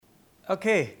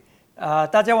OK，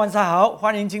 大家晚上好，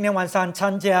欢迎今天晚上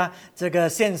参加这个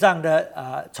线上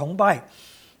的崇拜。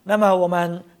那么我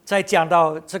们在讲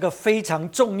到这个非常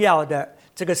重要的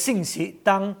这个信息，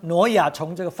当挪亚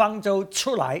从这个方舟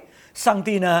出来，上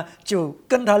帝呢就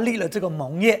跟他立了这个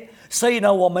盟约，所以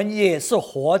呢我们也是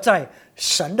活在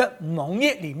神的盟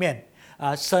约里面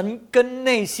神跟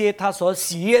那些他所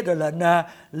喜悦的人呢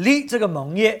立这个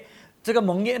盟约。这个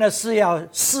盟约呢是要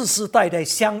世世代代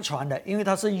相传的，因为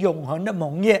它是永恒的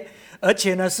盟约，而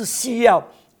且呢是需要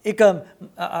一个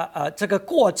这个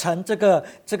过程，这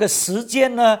个时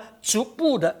间呢，逐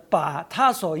步的把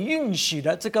他所允许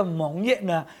的这个盟约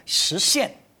呢实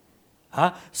现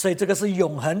所以这个是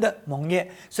永恒的盟约。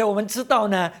所以我们知道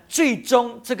呢，最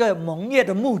终这个盟约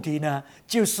的目的呢，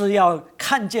就是要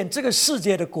看见这个世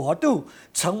界的国度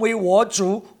成为我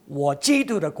主我基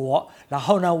督的国，然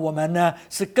后呢我们呢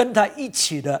是跟他一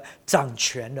起的掌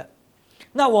权的。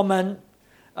那我们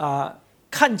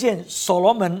看见所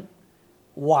罗门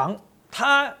王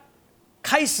他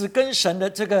开始跟神的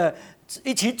这个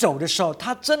一起走的时候，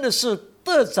他真的是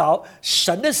得着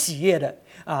神的喜悦的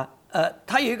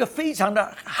他有一个非常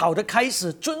的好的开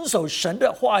始，遵守神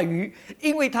的话语，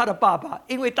因为他的爸爸，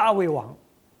因为大卫王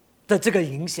的这个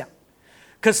影响。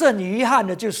可是很遗憾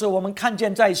的就是，我们看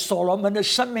见在所罗门的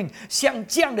生命，像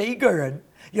这样的一个人，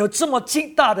有这么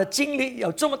大的经历，有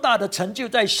这么大的成就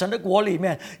在神的国里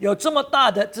面，有这么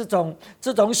大的这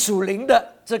种属灵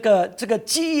的这个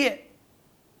基业，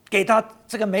给他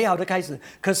这个美好的开始。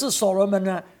可是所罗门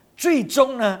呢，最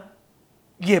终呢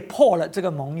也破了这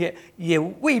个盟约，也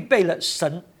违背了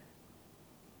神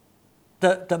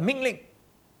的命令。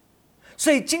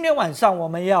所以今天晚上我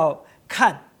们要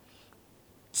看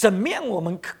怎么样我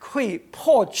们会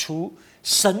破除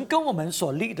神跟我们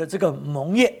所立的这个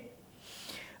盟约。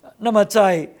那么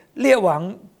在列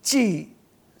王记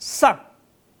上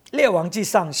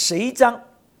11章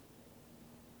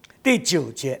第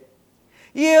9节，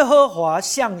耶和华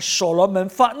向所罗门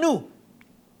发怒，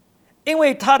因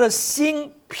为他的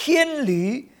心偏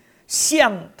离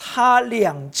向他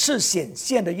2次显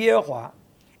现的耶和华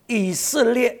以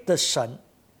色列的神。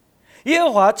耶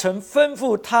和华曾吩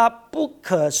咐他不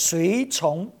可随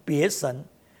从别神，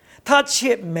他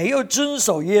却没有遵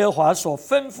守耶和华所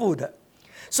吩咐的。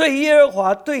所以耶和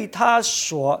华对他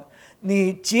说，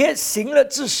你既行了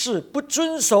这事，不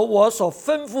遵守我所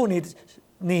吩咐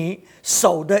你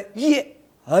守的约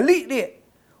和律例，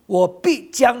我必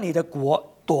将你的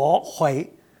国夺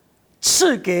回，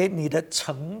赐给你的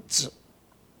臣子。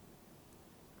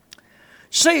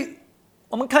所以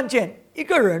我们看见一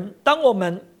个人，当我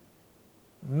们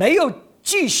没有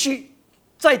继续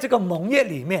在这个盟约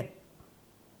里面，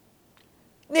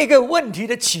那个问题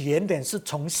的起源点是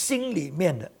从心里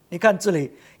面的。你看这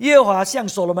里，耶和华向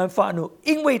所罗门发怒，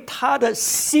因为他的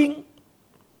心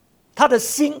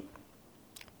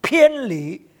偏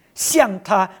离向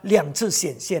他2次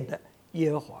显现的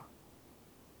耶和华。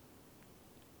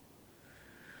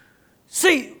所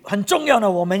以很重要的，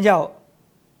我们要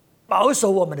保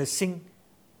守我们的心。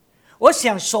我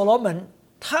想所罗门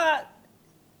他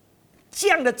这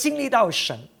样的经历到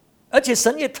神，而且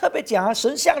神也特别讲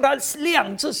神向他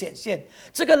2次显现，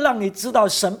这个让你知道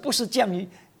神不是这样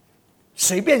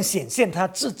随便显现他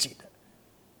自己的。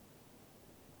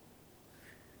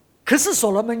可是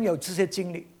所罗门有这些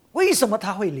经历，为什么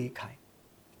他会离开？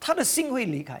他的心会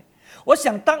离开。我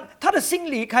想当他的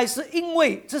心离开，是因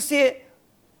为这些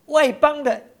外邦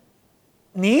的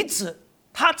女子，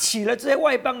他娶了这些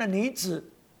外邦的女子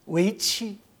为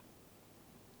妻。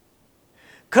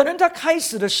可能他开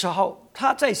始的时候，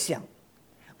他在想，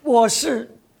我是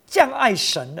这样爱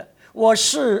神的，我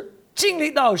是经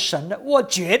历到神的，我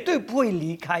绝对不会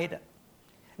离开的。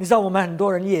你知道我们很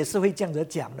多人也是会这样子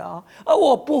讲的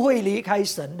我不会离开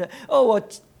神的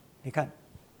你看，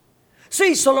所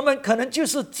以所罗门可能就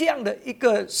是这样的一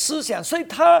个思想，所以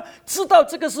他知道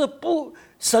这个是不，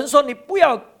神说你不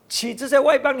要娶这些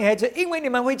外邦女孩子，因为你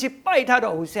们会去拜他的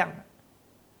偶像。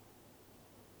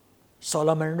所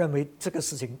罗门认为这个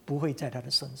事情不会在他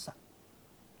的身上，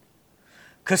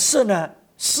可是呢，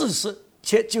事实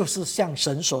却就是像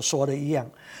神所说的一样，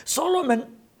所罗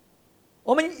门，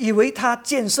我们以为他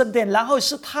建圣殿，然后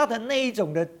是他的那一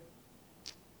种的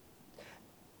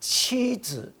妻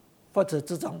子或者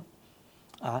这种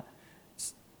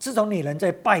女人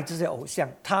在拜这些偶像，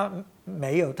他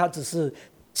没有，他只是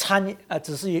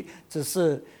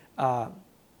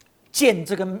建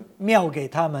这个庙给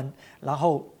他们，然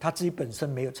后他自己本身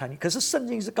没有参与。可是圣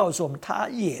经是告诉我们，他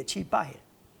也去拜了，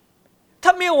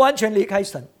他没有完全离开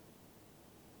神，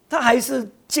他还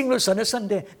是进入神的圣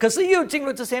殿，可是又进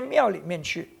入这些庙里面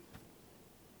去。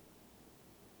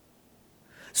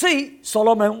所以所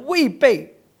罗门违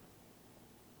背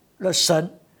了神。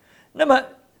那么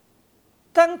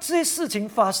当这些事情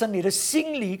发生，你的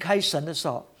心离开神的时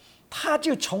候，他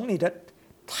就从你的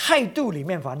态度里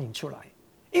面反映出来。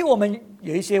因为我们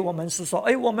有一些，我们是说，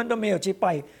我们都没有去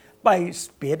拜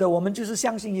别的，我们就是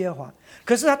相信耶和华。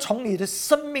可是他从你的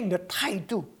生命的态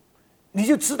度，你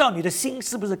就知道你的心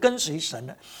是不是跟随神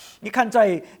了。你看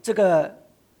在这个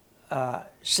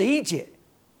11节，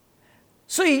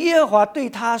所以耶和华对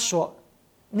他说，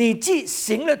你既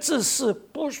行了这事，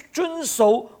不遵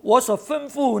守我所吩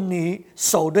咐你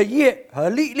守的约和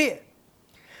律例。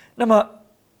那么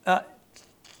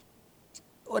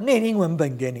我念英文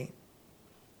本给你。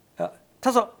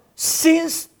他说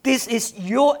Since this is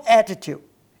your attitude,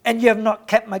 and you have not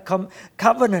kept my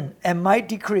covenant and my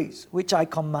decrees, which I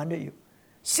commanded you.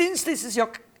 Since this is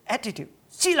your attitude,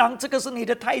 既然这个是你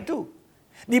的态度，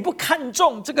你不看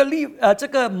重这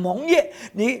个盟约，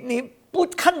你不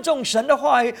看重神的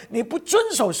话语，你不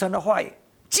遵守神的话语，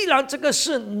既然这个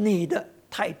是你的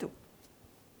态度，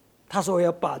他说我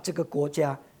要把这个国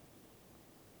家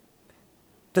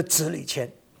的治理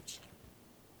权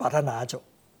把它拿走，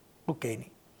不给你。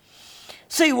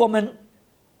所以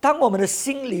当我们的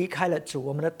心离开了主，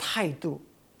我们的态度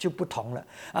就不同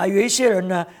了有一些人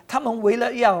呢，他们为了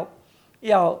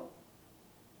要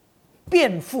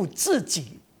辩护自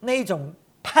己那种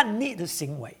叛逆的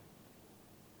行为，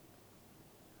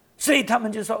所以他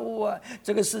们就说哇，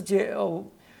这个世界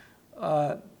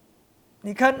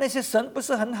你看那些神不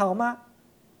是很好吗？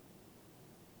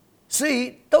所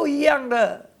以都一样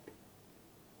的。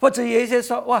或者有一些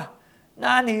说哇，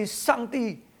那你上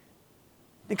帝，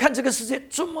你看这个世界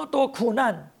这么多苦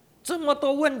难，这么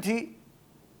多问题，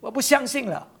我不相信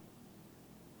了。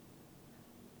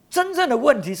真正的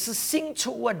问题是心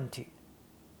出问题。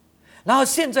然后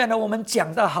现在呢，我们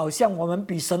讲到好像我们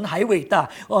比神还伟大，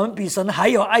我们比神还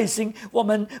有爱心，我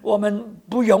们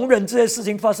不容忍这些事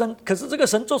情发生。可是这个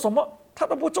神做什么，他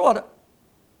都不做的。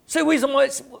所以为什么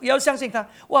要相信他？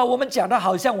哇，我们讲到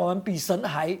好像我们比神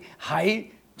还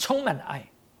充满爱，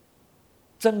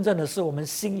真正的是我们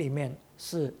心里面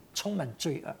是充满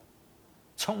罪恶，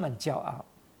充满骄傲，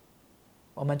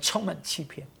我们充满欺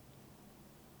骗。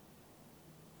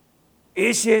有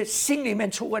一些心里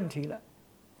面出问题了，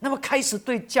那么开始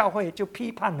对教会就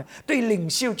批判了，对领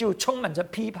袖就充满着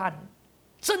批判。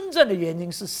真正的原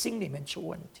因是心里面出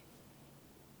问题，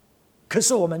可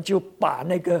是我们就把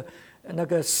那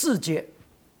个世界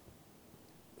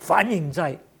反映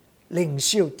在领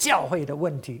袖教会的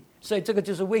问题，所以这个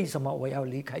就是为什么我要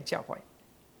离开教会，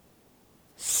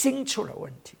心出了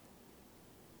问题。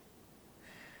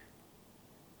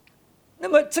那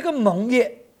么这个盟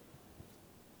约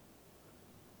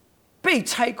被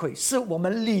拆毁，是我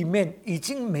们里面已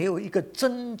经没有一个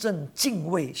真正敬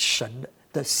畏神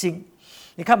的心。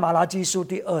你看马拉基书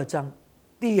第2章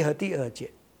第1和第2节，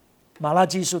马拉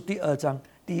基书第2章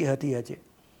第1和第2节，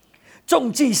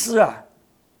众祭司啊，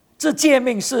这诫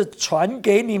命是传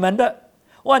给你们的。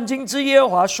万军之耶和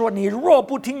华说，你若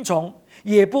不听从，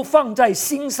也不放在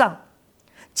心上，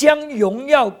将荣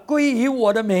耀归于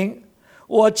我的名，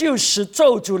我就使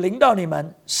咒诅临到你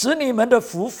们，使你们的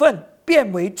福分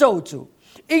变为咒诅，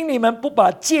因你们不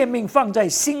把诫命放在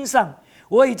心上，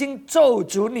我已经咒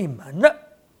诅你们了。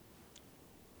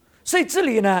所以这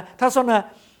里呢，他说呢，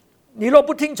你若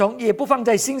不听从，也不放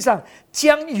在心上，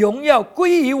将荣耀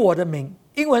归于我的名。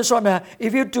英文说呢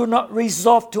 ，If you do not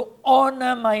resolve to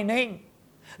honor my name，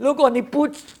 如果你不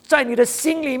在你的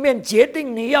心里面决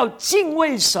定你要敬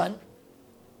畏神，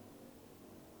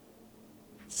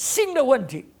心的问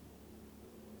题。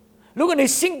如果你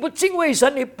心不敬畏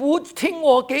神，你不听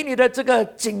我给你的这个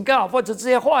警告或者这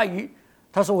些话语，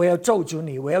他说我要咒诅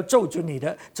你，我要咒诅你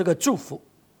的这个祝福。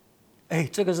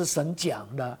这个是神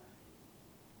讲的。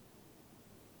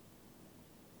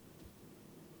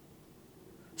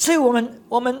所以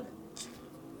我们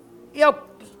要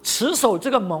持守这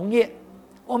个盟约，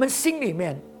我们心里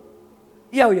面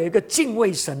要有一个敬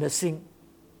畏神的心。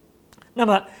那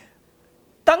么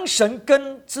当神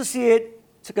跟这些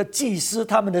这个祭司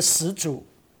他们的始祖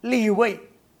立位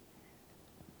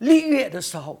立约的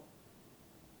时候，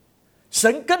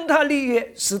神跟他立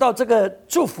约，使到这个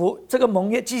祝福这个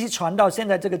盟约继续传到现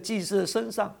在这个祭司的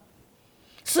身上，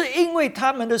是因为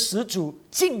他们的始祖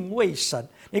敬畏神。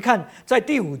你看在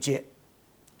第5节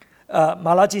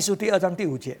马拉基书第2章第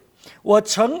5节，我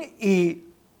曾以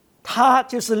他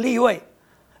就是立位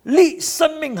立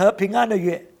生命和平安的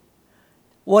约，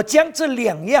我将这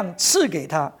2样赐给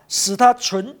他，使他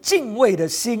存敬畏的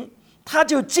心，他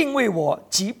就敬畏我，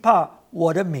极怕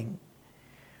我的名。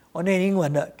我念英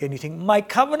文的给你听。My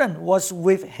covenant was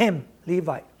with him,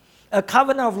 Levi, a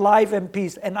covenant of life and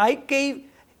peace, and I gave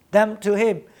them to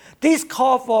him. This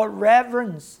called for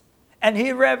reverence, and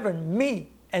he reverenced me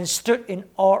and stood in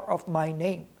awe of my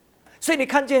name. 所以你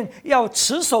看见要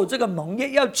持守这个盟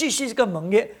约，要继续这个盟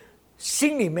约，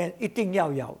心里面一定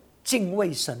要有敬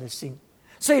畏神的心。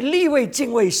所以利未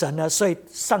敬畏神呢，所以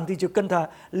上帝就跟他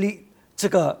立这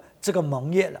个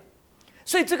盟约了。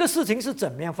所以这个事情是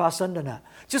怎么样发生的呢？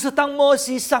就是当摩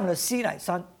西上了西乃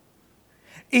山，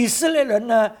以色列人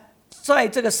呢，在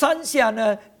这个山下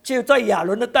呢，就在亚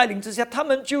伦的带领之下，他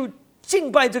们就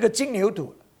敬拜这个金牛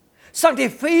犊。上帝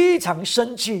非常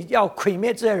生气，要毁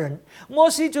灭这些人。摩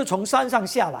西就从山上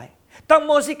下来。当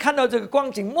摩西看到这个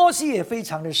光景，摩西也非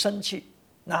常的生气，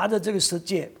拿着这个石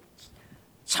戒，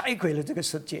拆毁了这个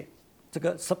石戒，这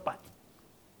个石板。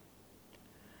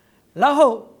然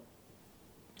后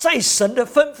在神的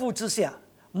吩咐之下，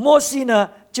摩西呢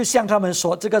就向他们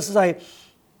说，这个是在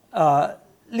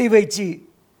利未记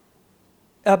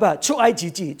出埃及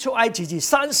记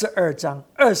32章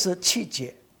27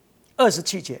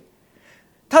节，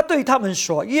他对他们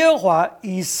说：耶和华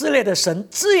以色列的神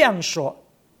这样说，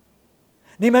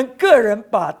你们个人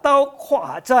把刀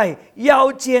挎在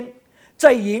腰间，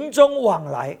在营中往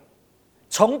来，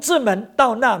从这门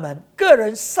到那门，个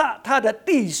人杀他的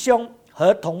弟兄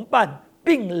和同伴，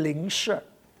并邻舍。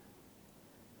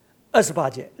28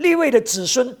节，利未的子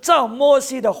孙照摩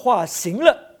西的话行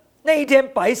了。那一天，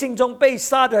百姓中被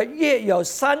杀的约有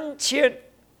3000。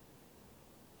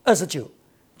29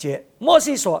节，摩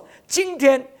西说：今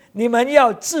天你们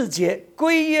要自洁，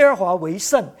归耶和华为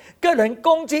圣，个人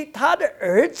攻击他的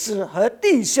儿子和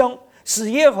弟兄，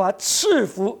使耶和华赐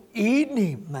福于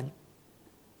你们。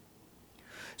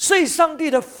所以上帝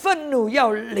的愤怒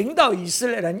要临到以色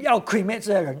列人，要毁灭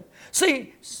这些人，所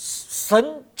以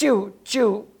神就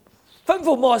吩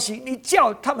咐摩西，你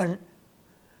叫他们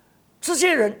这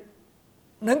些人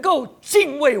能够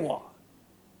敬畏我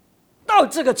到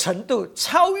这个程度，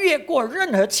超越过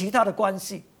任何其他的关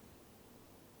系，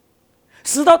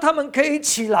使到他们可以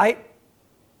起来，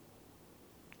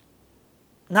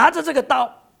拿着这个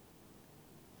刀，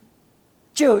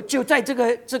就在这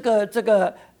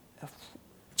个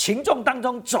群众当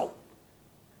中走，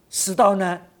使到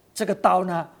呢这个刀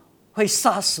呢会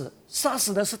杀死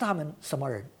的是他们什么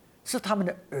人？是他们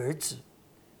的儿子，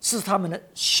是他们的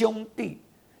兄弟，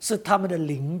是他们的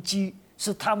邻居，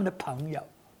是他们的朋友，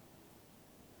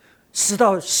使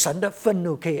到神的愤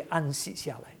怒可以安息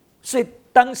下来。所以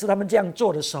当时他们这样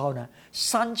做的时候呢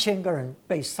，3000个人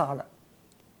被杀了，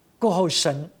过后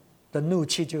神的怒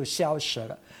气就消失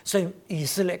了，所以以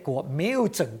色列国没有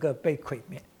整个被毁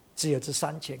灭，只有这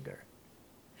3000个人。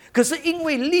可是因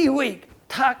为利未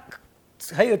他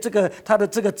还有他的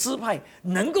这个支派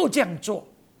能够这样做，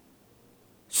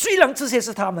虽然这些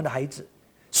是他们的孩子，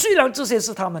虽然这些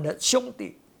是他们的兄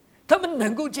弟，他们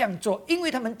能够这样做，因为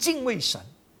他们敬畏神，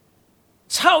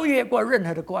超越过任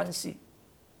何的关系。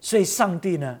所以上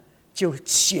帝呢就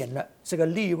选了这个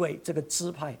利未这个支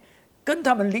派，跟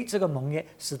他们立这个盟约，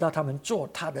使到他们做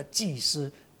他的祭司，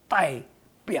代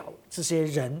表这些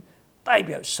人，代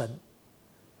表神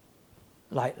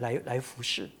来服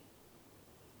侍。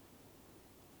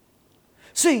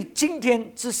所以今天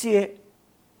这些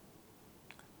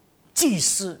祭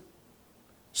司，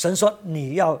神说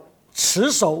你要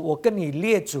持守我跟你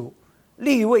列祖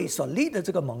利未所立的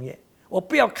这个盟约，我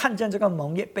不要看见这个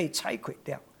盟约被拆毁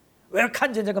掉，我要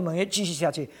看见这个盟约继续下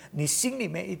去，你心里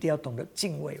面一定要懂得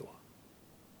敬畏我。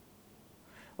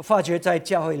我发觉在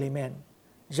教会里面，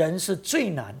人是最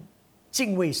难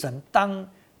敬畏神，当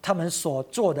他们所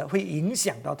做的会影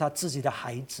响到他自己的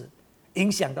孩子，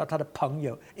影响到他的朋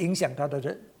友，影响到他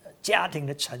的家庭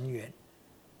的成员，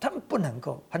他们不能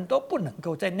够，很多不能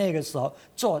够在那个时候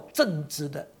做正直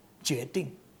的决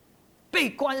定，被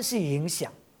关系影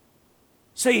响。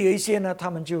所以有一些呢，他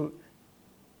们就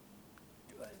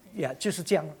是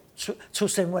这样出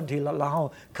现问题了，然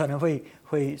后可能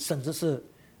会甚至是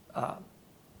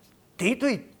敌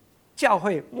对教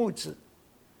会牧者，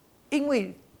因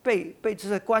为被这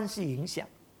些关系影响。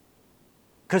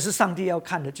可是上帝要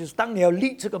看的就是，当你要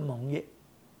立这个盟约，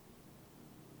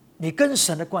你跟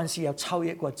神的关系要超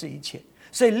越过这一切。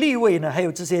所以利未呢，还有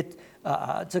这些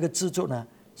这个支柱呢，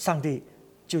上帝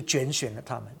就拣选了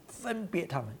他们，分别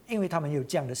他们，因为他们有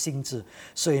这样的心志，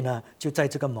所以呢，就在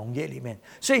这个盟约里面。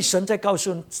所以神在告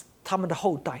诉他们的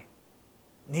后代，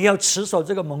你要持守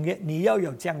这个盟约，你要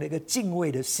有这样的一个敬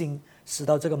畏的心，使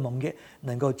到这个盟约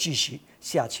能够继续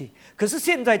下去。可是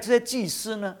现在这些祭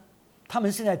司呢，他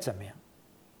们现在怎么样？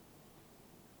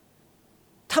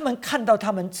他们看到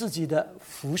他们自己的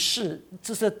服事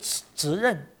这些责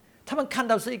任，他们看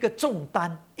到是一个重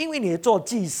担，因为你做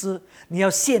祭司，你要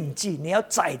献祭，你要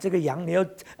宰这个羊，你要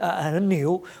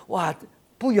牛，哇，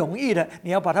不容易的，你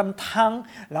要把它们汤，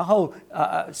然后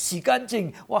洗干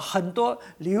净，哇，很多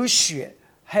流血，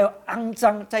还有肮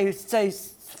脏，在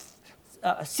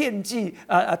献祭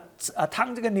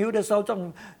汤这个牛的时候，这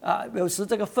种有时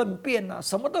这个粪便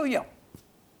什么都有。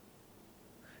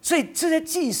所以这些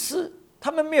祭司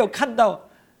他们没有看到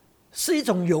是一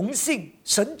种荣幸，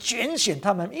神拣选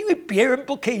他们，因为别人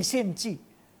不可以献祭，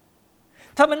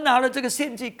他们拿了这个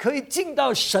献祭可以进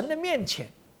到神的面前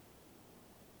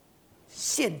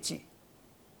献祭，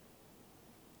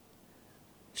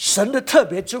神的特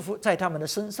别祝福在他们的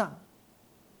身上，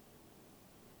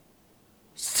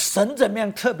神怎么样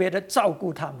特别的照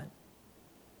顾他们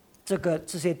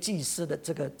这些祭司的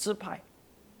这个支派，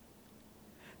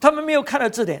他们没有看到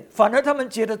这点，反而他们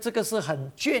觉得这个是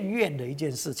很眷恋的一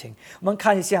件事情。我们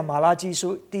看一下马拉基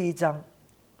书第1章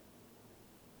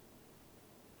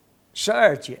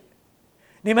12节，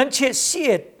你们却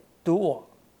亵渎我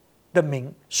的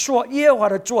名，说耶和华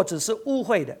的桌子是污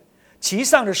秽的，其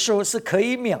上的事物是可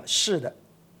以藐视的。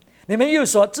你们又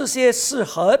说这些事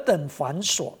何等繁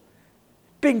琐，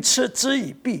并嗤之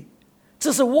以鼻，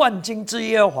这是万军之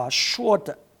耶和华说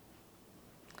的。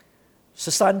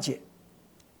13节，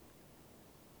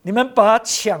你们把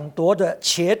抢夺的、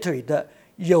瘸腿的、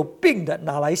有病的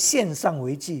拿来献上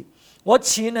为祭，我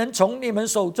岂能从你们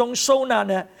手中收纳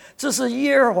呢？这是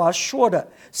耶和华说的。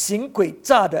行诡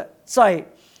诈的在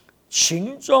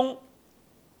群中，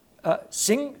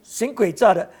行诡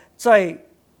诈的在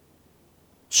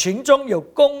群中有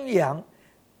公羊，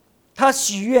他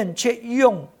许愿却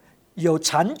用有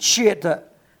残缺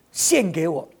的献给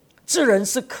我，这人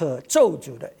是可咒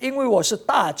诅的，因为我是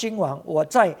大君王，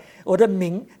我的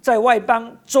名在外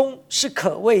邦中是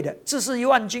可畏的，这是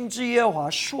万军之耶和华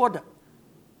说的。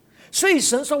所以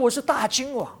神说我是大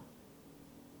君王，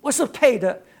我是配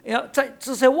的，要在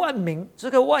这些万民、这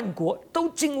个万国都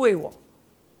敬畏我。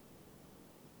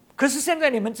可是现在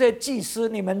你们这些祭司，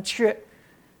你们却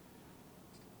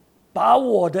把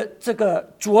我的这个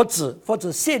桌子或者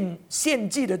献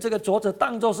祭的这个桌子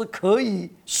当作是可以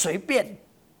随便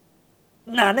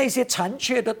拿那些残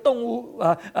缺的动物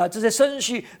这些牲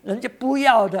畜人家不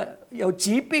要的有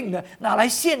疾病的拿来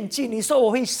献祭，你说我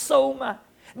会收吗？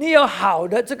你有好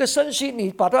的这个牲畜，你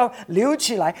把它留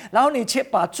起来，然后你却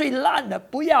把最烂的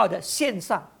不要的献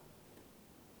上，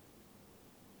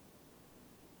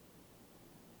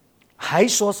还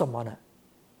说什么呢？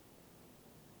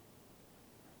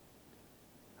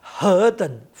何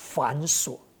等繁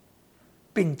琐，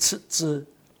并嗤之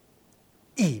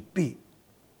以鼻。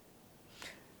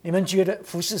你们觉得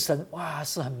服侍神哇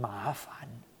是很麻烦，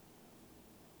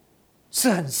是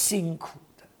很辛苦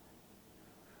的，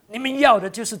你们要的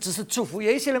就是只是祝福。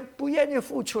有一些人不愿意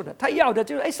付出的，他要的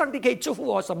就是上帝可以祝福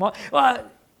我什么，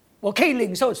我可以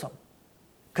领受什么，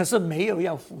可是没有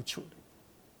要付出的。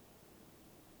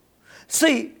所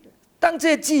以当这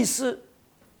些祭司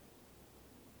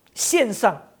献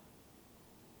上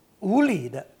无理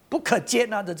的、不可接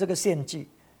纳的这个献祭，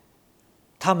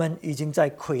他们已经在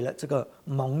亏了这个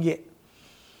盟约。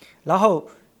然后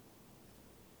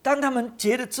当他们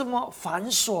觉得这么繁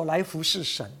琐来服侍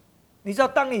神，你知道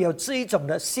当你有这一种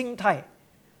的心态，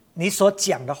你所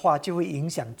讲的话就会影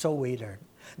响周围的人，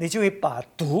你就会把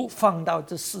毒放到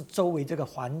这四周围这个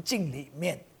环境里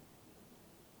面。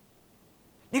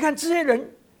你看这些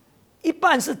人一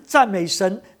半是赞美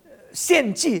神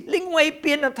献祭，另外一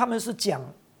边呢他们是讲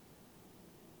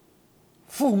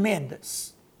负面的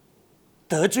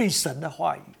得罪神的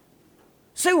话语。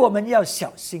所以我们要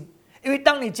小心，因为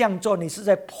当你这样做，你是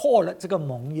在破了这个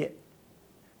盟约。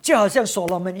就好像所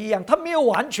罗门一样，他没有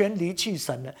完全离弃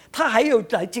神了，他还有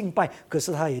来敬拜，可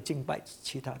是他也敬拜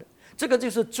其他的，这个就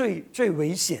是最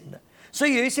危险的。所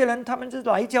以有一些人他们是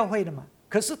来教会的嘛，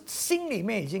可是心里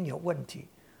面已经有问题，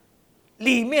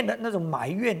里面的那种埋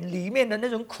怨，里面的那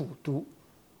种苦毒，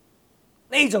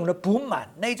那种的不满，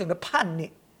那种的叛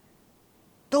逆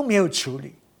都没有处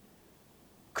理。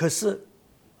可是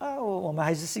我们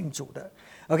还是信主的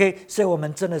 ，OK， 所以我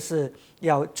们真的是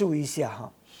要注意一下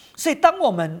哈。所以当我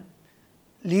们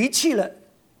离弃了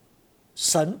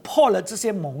神，破了这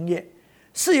些盟约，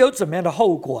是有怎么样的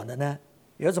后果的呢？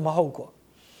有什么后果？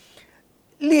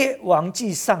列王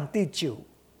纪上第9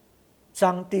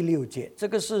章第6节，这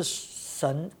个是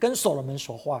神跟所罗门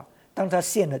说话，当他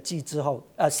献了祭之后，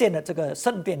献了这个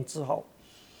圣殿之后，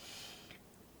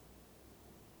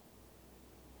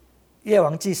列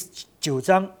王纪9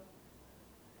章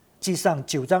记上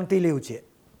9章第6节，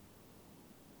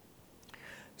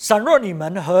倘若你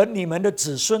们和你们的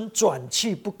子孙转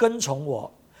去不跟从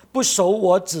我，不守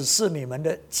我指示你们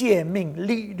的诫命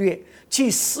律例，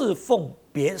去侍奉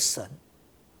别神。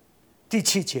第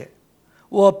7节，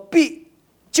我必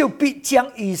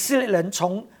将以色列人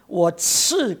从我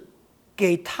赐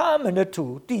给他们的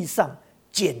土地上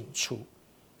剪除，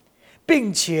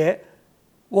并且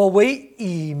我为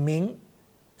以民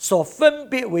所分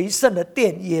别为圣的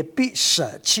殿也必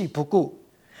舍弃不顾，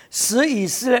使以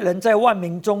色列人在万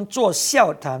民中作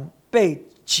笑谈，被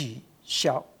取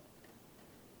消。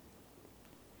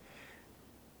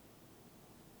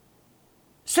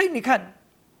所以你看，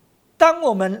当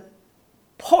我们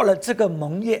破了这个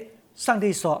盟约，上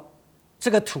帝说这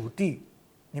个土地，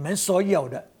你们所有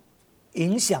的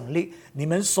影响力，你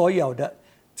们所有的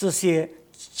这些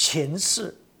权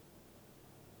势，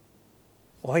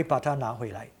我会把它拿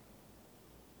回来。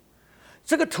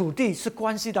这个土地是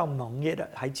关系到盟约的，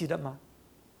还记得吗？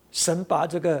神把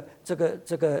这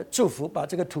个祝福，把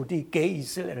这个土地给以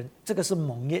色列人，这个是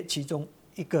盟约其中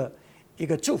一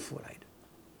个祝福来的。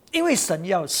因为神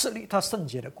要设立他圣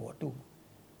洁的国度，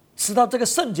使到这个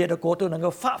圣洁的国度能够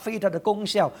发挥它的功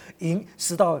效，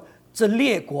使到这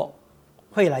列国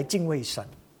会来敬畏神。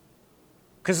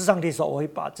可是上帝说，我会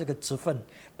把这个职分，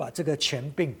把这个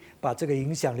权柄，把这个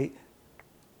影响力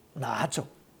拿走，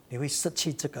你会失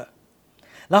去这个。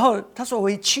然后他说，我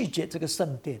会拒绝这个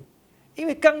圣殿，因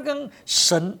为刚刚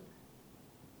神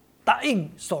答应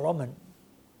所罗门，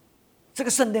这个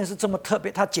圣殿是这么特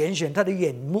别，他拣选，他的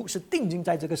眼目是定睛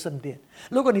在这个圣殿。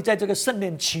如果你在这个圣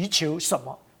殿祈求什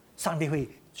么，上帝会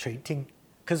垂听。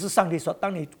可是上帝说，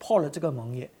当你破了这个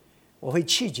盟约，我会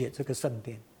拒绝这个圣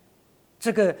殿，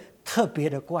这个特别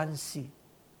的关系，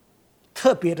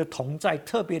特别的同在，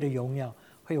特别的荣耀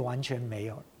会完全没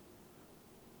有，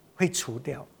会除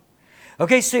掉。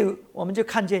OK， 所以我们就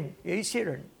看见有一些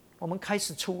人，我们开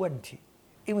始出问题，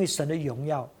因为神的荣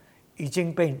耀已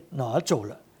经被拿走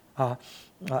了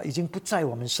已经不在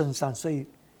我们身上，所以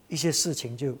一些事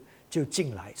情就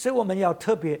进来，所以我们要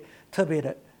特别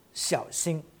的小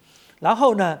心。然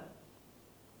后呢，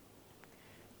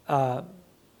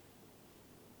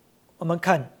我们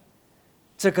看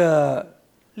这个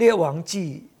列王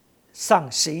记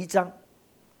上11章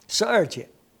12节。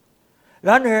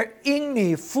然而因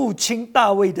你父亲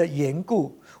大卫的缘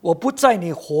故，我不在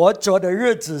你活着的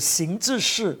日子行这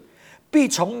事，必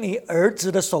从你儿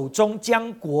子的手中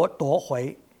将国夺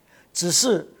回。只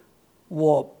是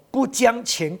我不将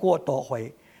全国夺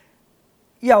回，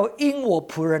要因我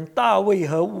仆人大卫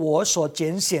和我所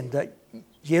拣选的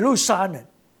耶路撒冷，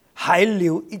还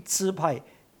留一支派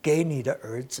给你的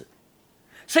儿子。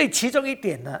所以其中一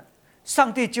点呢，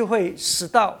上帝就会使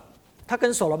到他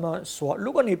跟所罗门说，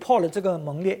如果你破了这个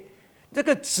盟约，这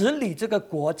个治理这个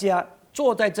国家，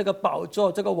坐在这个宝座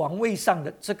这个王位上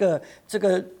的这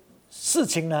个事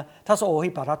情呢，他说我会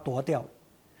把它夺掉。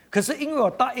可是因为我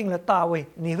答应了大卫，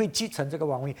你会继承这个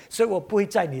王位，所以我不会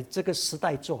在你这个时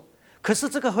代做，可是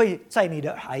这个会在你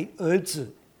的儿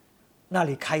子那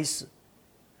里开始。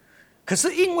可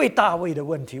是因为大卫的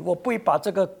问题，我不会把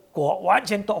这个国完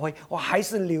全夺回，我还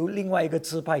是留另外一个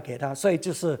支派给他，所以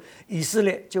就是以色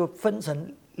列就分成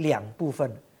2部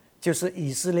分，就是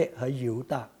以色列和犹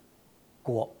大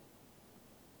国。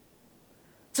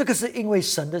这个是因为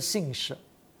神的信实，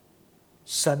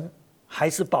神还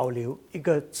是保留一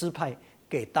个支派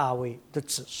给大卫的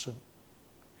子孙。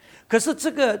可是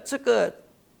这个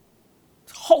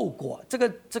后果，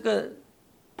这个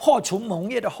破除盟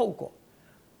约的后果，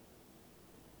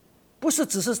不是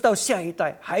只是到下一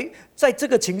代，还在这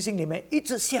个情形里面一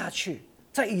直下去，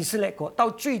在以色列国到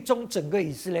最终整个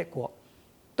以色列国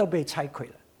都被拆毁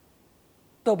了，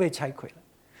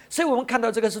所以我们看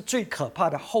到这个是最可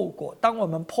怕的后果。当我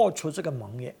们破除这个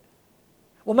盟约，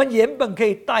我们原本可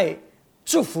以带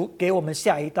祝福给我们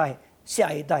下一代，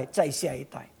下一代再下一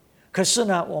代，可是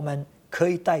呢，我们可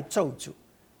以带咒诅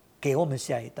给我们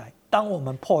下一代。当我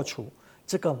们破除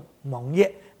这个盟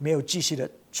约，没有继续的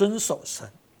遵守神。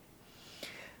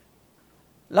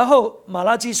然后马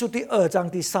拉基书第2章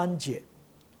第3节，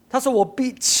他说，我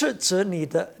必斥责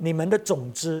你们的种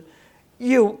子，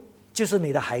又就是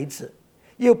你的孩子，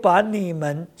又把你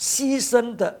们牺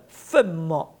牲的粪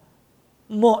末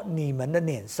抹你们的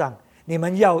脸上，你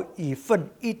们要以粪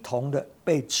一同的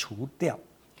被除掉。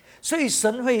所以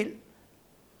神会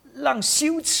让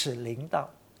羞耻临到，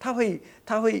他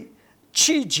会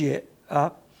拒绝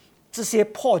这些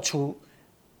破除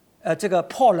这个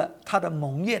破了他的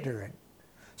盟约的人，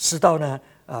使到呢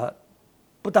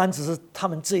不单只是他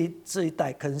们这一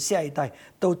代，可能下一代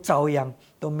都遭殃，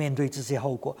都面对这些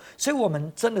后果。所以我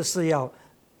们真的是要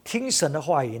听神的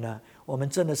话语呢，我们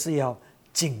真的是要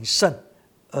谨慎，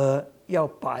要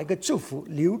把一个祝福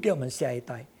留给我们下一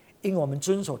代，因为我们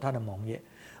遵守他的盟约。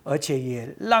而且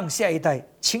也让下一代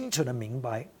清楚的明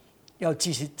白要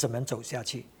继续怎么走下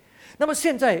去。那么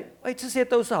现在这些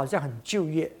都是好像很旧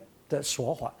约的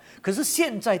说法，可是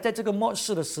现在在这个末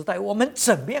世的时代，我们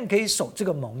怎么样可以守这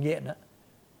个盟约呢？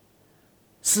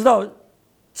直到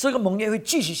这个盟约会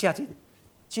继续下去，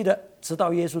记得直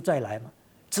到耶稣再来嘛，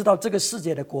直到这个世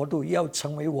界的国度要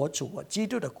成为我主我基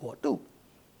督的国度，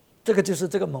这个就是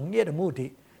这个盟约的目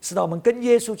的，使到我们跟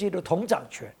耶稣基督同掌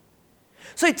权。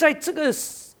所以在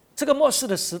这个末世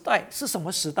的时代是什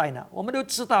么时代呢？我们都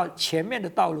知道前面的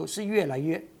道路是越来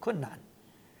越困难，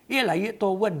越来越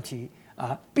多问题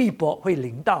逼迫会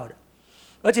临到的。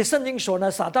而且圣经说呢，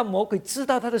撒旦魔鬼知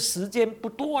道他的时间不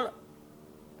多了，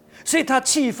所以他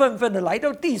气愤愤的来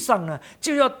到地上呢，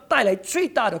就要带来最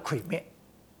大的毁灭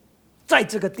在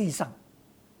这个地上，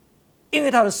因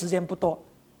为他的时间不多，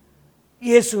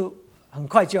耶稣很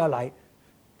快就要来，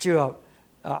就要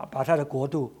把他的国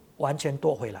度完全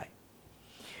夺回来。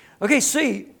OK， 所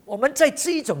以我们在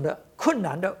这一种的困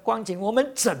难的光景，我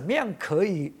们怎么样可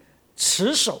以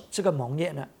持守这个盟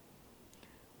约呢？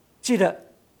记得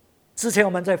之前我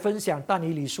们在分享但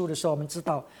以理书的时候，我们知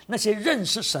道那些认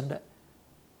识神的，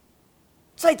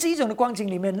在这一种的光景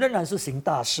里面仍然是行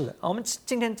大事的。我们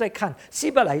今天再看希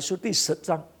伯来书第10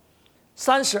章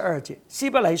32节，希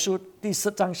伯来书第10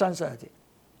章32节，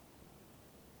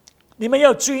你们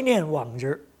要追念往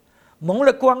日蒙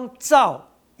了光照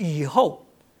以后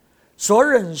所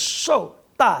忍受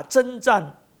大征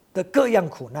战的各样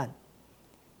苦难，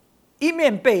一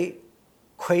面被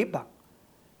捆绑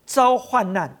遭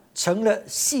患难成了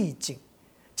戏景，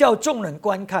叫众人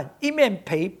观看，一面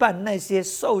陪伴那些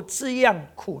受这样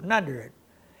苦难的人，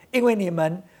因为你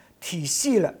们体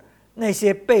恤了那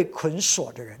些被捆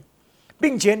锁的人，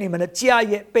并且你们的家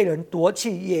业被人夺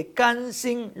去，也甘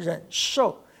心忍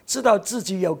受，知道自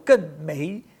己有更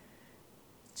美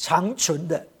长存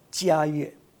的家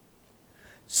业。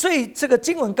所以这个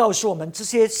经文告诉我们，这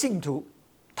些信徒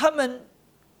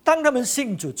当他们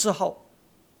信主之后，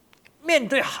面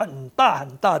对很大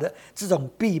很大的这种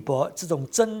逼迫、这种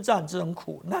征战、这种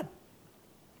苦难，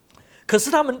可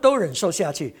是他们都忍受下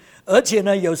去，而且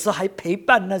呢，有时还陪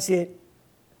伴那些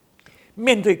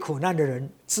面对苦难的人，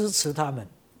支持他们。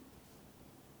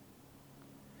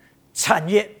产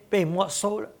业被没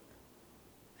收了，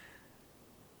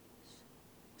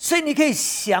所以你可以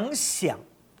想想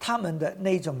他们的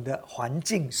那种的环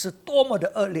境是多么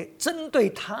的恶劣，针对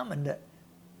他们的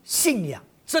信仰，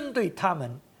针对他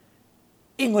们，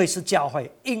因为是教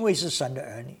会，因为是神的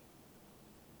儿女，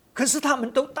可是他们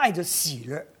都带着喜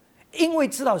乐，因为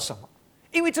知道什么？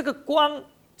因为这个光，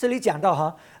这里讲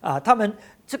到他们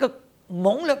这个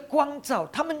蒙了光照，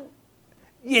他们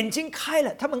眼睛开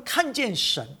了，他们看见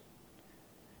神，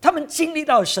他们经历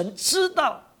到神，知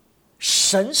道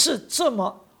神是这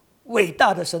么伟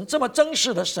大的神，这么真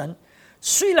实的神。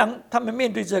虽然他们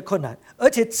面对这些困难，而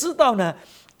且知道呢，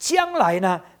将来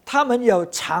呢，他们有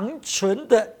长存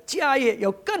的家业，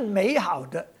有更美好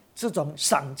的这种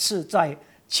赏赐在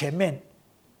前面，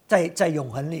在永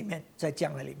恒里面，在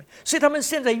将来里面。所以他们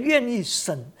现在愿意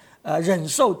忍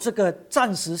受这个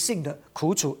暂时性的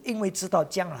苦楚，因为知道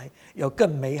将来有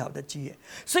更美好的基业。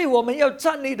所以我们要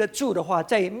站立得住的话，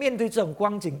在面对这种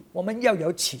光景，我们要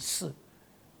有启示，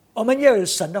我们要有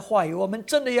神的话语，我们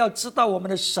真的要知道我们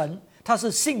的神，他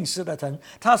是信实的神，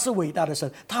他是伟大的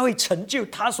神，他会成就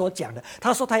他所讲的。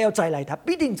他说他要再来，他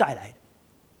必定再来，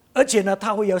而且呢，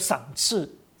他会有赏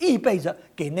赐预备着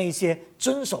给那些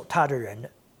遵守他的人的。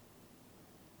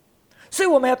所以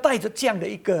我们要带着这样的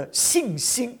一个信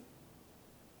心，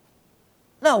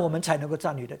那我们才能够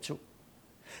站立得住。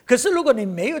可是如果你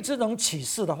没有这种启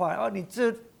示的话，你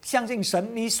这相信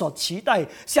神，你所期待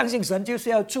相信神就是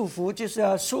要祝福，就是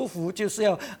要舒服，就是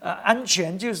要安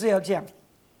全，就是要这样。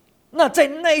那在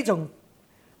那一种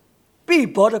逼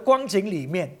迫的光景里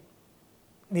面，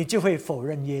你就会否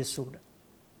认耶稣的。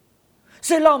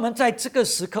所以让我们在这个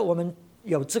时刻，我们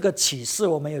有这个启示，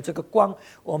我们有这个光，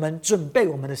我们准备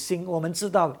我们的心，我们知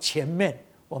道前面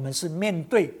我们是面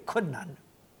对困难的，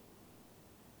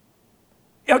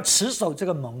要持守这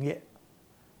个盟约，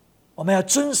我们要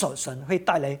遵守神，会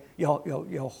带来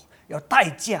有代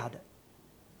价的，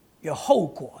有后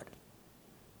果的。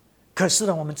可是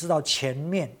呢，我们知道前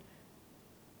面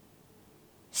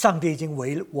上帝已经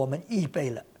为我们预备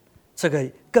了这个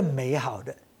更美好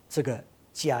的这个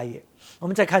家业。我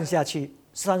们再看下去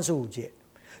35节，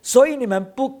所以你们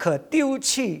不可丢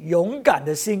弃勇敢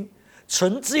的心，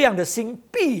存这样的心，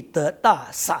必得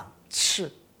大赏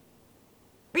赐，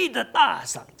必得大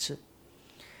赏赐。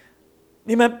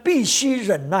你们必须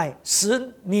忍耐，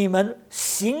使你们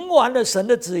行完了神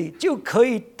的旨意，就可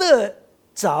以得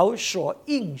着所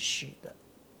应许的。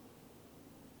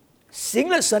行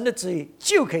了神的旨意，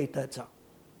就可以得着。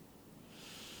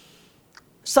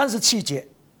37节，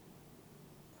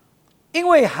因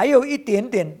为还有一点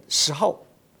点时候，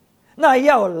那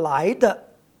要来的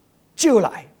就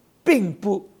来，并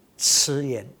不迟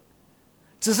延，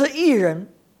只是义人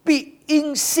必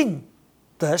因信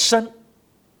得生。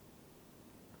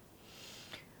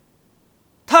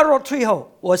他若退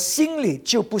后，我心里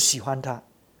就不喜欢他。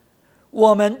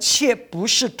我们却不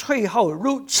是退后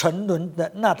入沉沦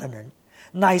的那等人，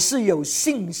乃是有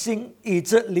信心以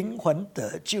致灵魂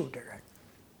得救的人。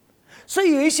所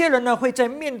以有一些人呢，会在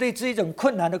面对这种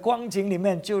困难的光景里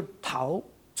面就逃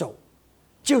走，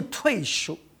就退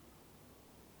缩，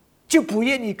就不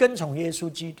愿意跟从耶稣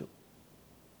基督。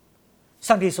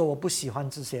上帝说我不喜欢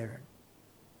这些人，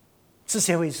这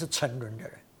些会是沉沦的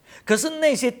人。可是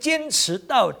那些坚持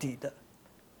到底的，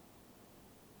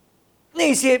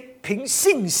那些凭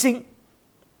信心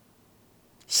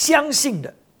相信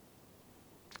的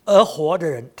而活的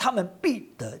人，他们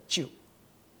必得救。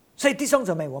所以弟兄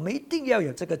姊妹，我们一定要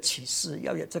有这个启示，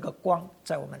要有这个光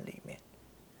在我们里面，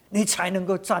你才能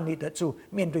够站立得住，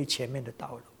面对前面的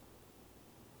道路。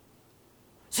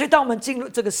所以当我们进入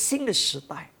这个新的时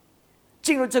代，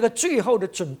进入这个最后的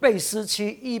准备时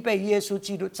期，预备耶稣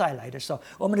基督再来的时候，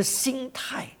我们的心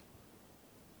态，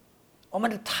我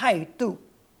们的态度，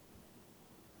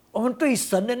我们对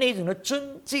神的那种的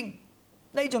尊敬，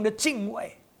那种的敬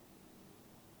畏，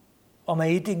我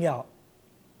们一定要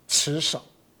持守，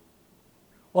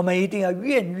我们一定要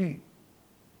愿意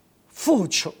付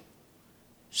出，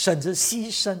甚至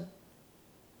牺牲，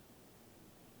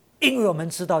因为我们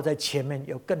知道在前面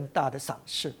有更大的赏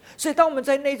赐。所以当我们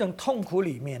在那种痛苦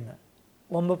里面呢，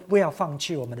我们不要放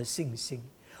弃我们的信心。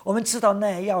我们知道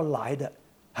那要来的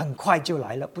很快就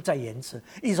来了，不再延迟。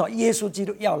意思说耶稣基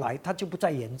督要来，他就不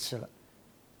再延迟了。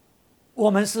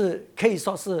我们是可以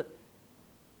说是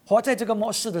活在这个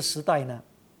末世的时代呢，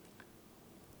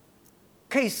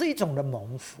可以是一种的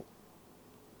蒙福，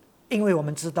因为我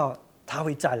们知道他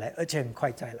会再来，而且很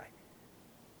快再来。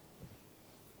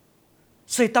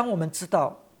所以当我们知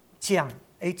道这样，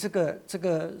这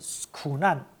个苦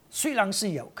难虽然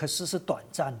是有，可是是短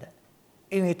暂的，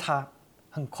因为他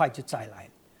很快就再来。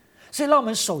所以让我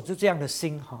们守住这样的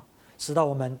心，使到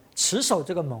我们持守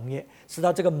这个盟约，使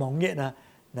到这个盟约呢，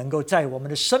能够在我们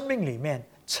的生命里面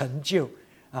成就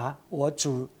我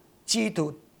主基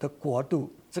督的国度，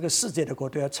这个世界的国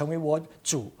度要成为我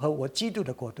主和我基督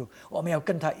的国度，我们要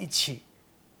跟他一起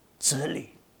治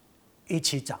理，一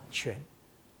起掌权，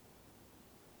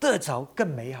得着更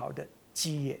美好的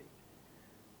基业。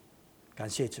感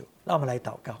谢主，让我们来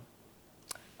祷告。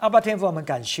阿爸天父，我们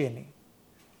感谢你，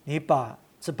你把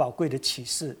这宝贵的启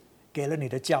示给了你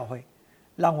的教会，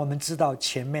让我们知道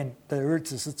前面的日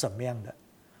子是怎么样的。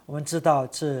我们知道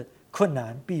这困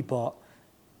难逼迫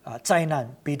灾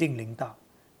难必定临到，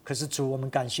可是主，我们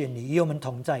感谢你与我们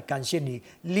同在，感谢你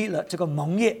立了这个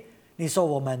盟约，你说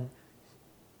我们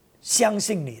相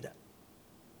信你的，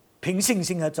凭信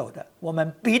心而走的，我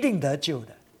们必定得救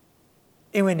的，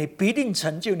因为你必定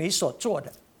成就你所做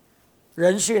的。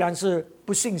人虽然是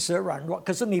不信时软弱，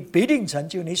可是你必定成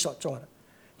就你所做的。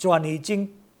主啊，你已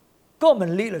经跟我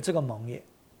们立了这个盟约，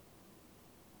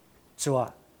主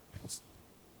啊，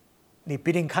你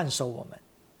必定看守我们。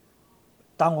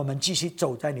当我们继续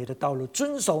走在你的道路，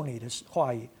遵守你的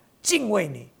话语，敬畏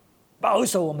你，保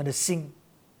守我们的心，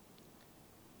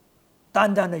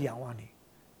单单的仰望你。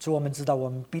主，我们知道我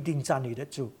们必定站立得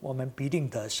住，我们必定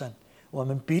得胜，我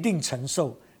们必定承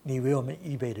受你为我们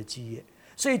预备的基业。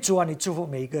所以主啊，你祝福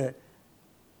每一个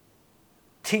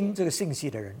听这个信息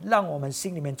的人，让我们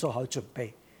心里面做好准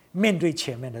备，面对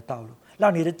前面的道路，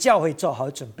让你的教会做好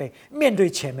准备，面对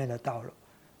前面的道路。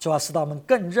主啊，使到我们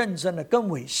更认真的、更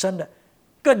委身的，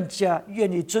更加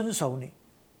愿意遵守你，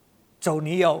走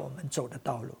你要我们走的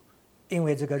道路。因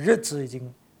为这个日子已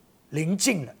经临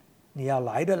近了，你要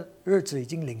来的日子已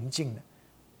经临近了。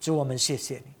主，我们谢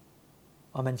谢你。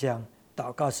我们将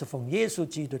祷告是奉耶稣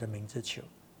基督的名字求，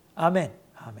阿们，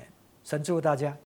阿们。神祝福大家。